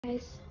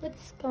Guys,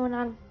 what's going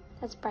on?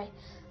 That's bright.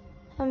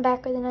 I'm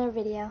back with another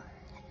video,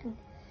 and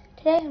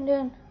today I'm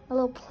doing a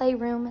little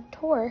playroom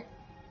tour.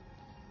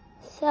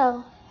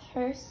 So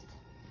first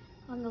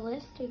on the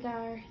list we got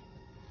our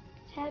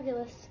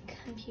fabulous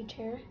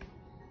computer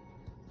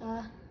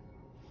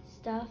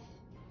stuff,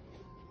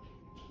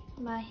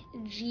 my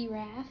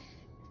giraffe,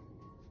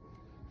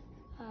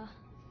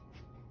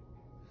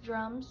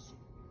 drums,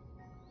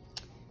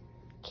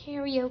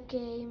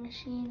 karaoke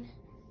machine,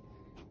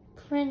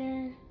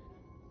 printer,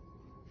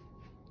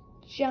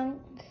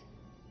 junk,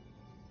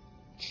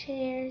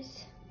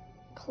 chairs,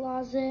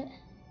 closet,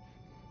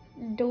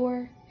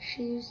 door,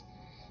 shoes,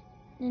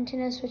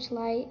 Nintendo Switch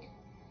Lite,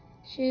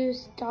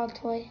 shoes, dog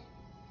toy,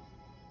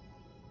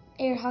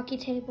 air hockey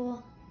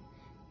table,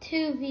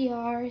 2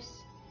 VRs,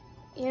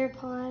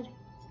 AirPod,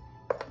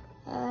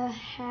 a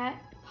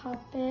hat,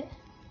 puppet,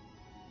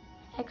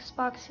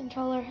 Xbox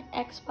controller,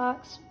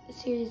 Xbox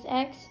Series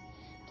X,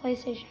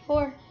 PlayStation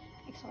 4,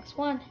 Xbox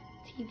One,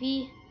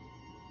 TV,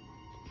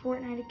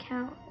 Fortnite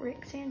account,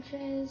 Rick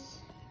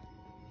Sanchez.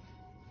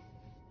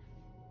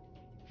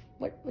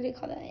 What do you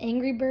call that?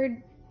 Angry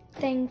Bird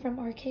thing from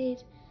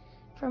arcade.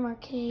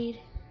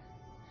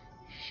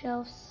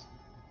 Shelves.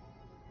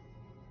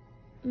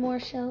 More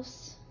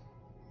shelves.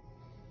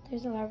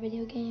 There's a lot of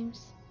video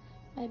games.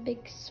 My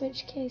big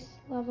Switch case,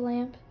 lava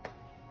lamp.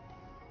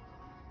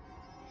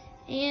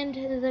 And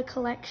the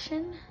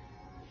collection.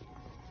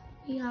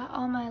 We got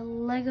all my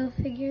Lego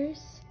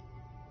figures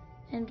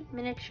and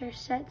miniature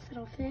sets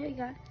that'll fit. We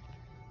got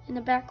in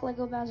the back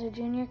Lego Bowser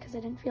Jr. because I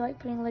didn't feel like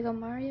putting Lego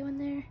Mario in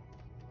there.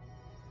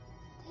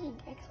 Dang,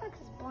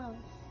 Xbox is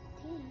blowing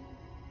steam.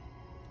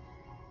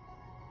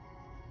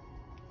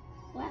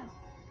 Wow.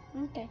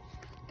 Okay.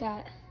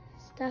 Got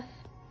stuff.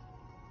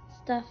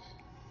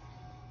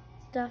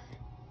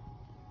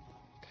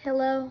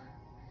 Pillow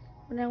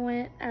when I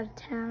went out of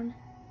town.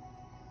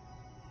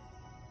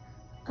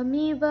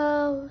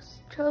 Amiibos,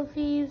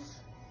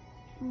 trophies,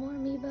 more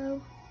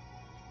Amiibo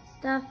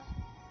stuff.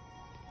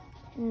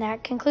 And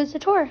that concludes the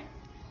tour.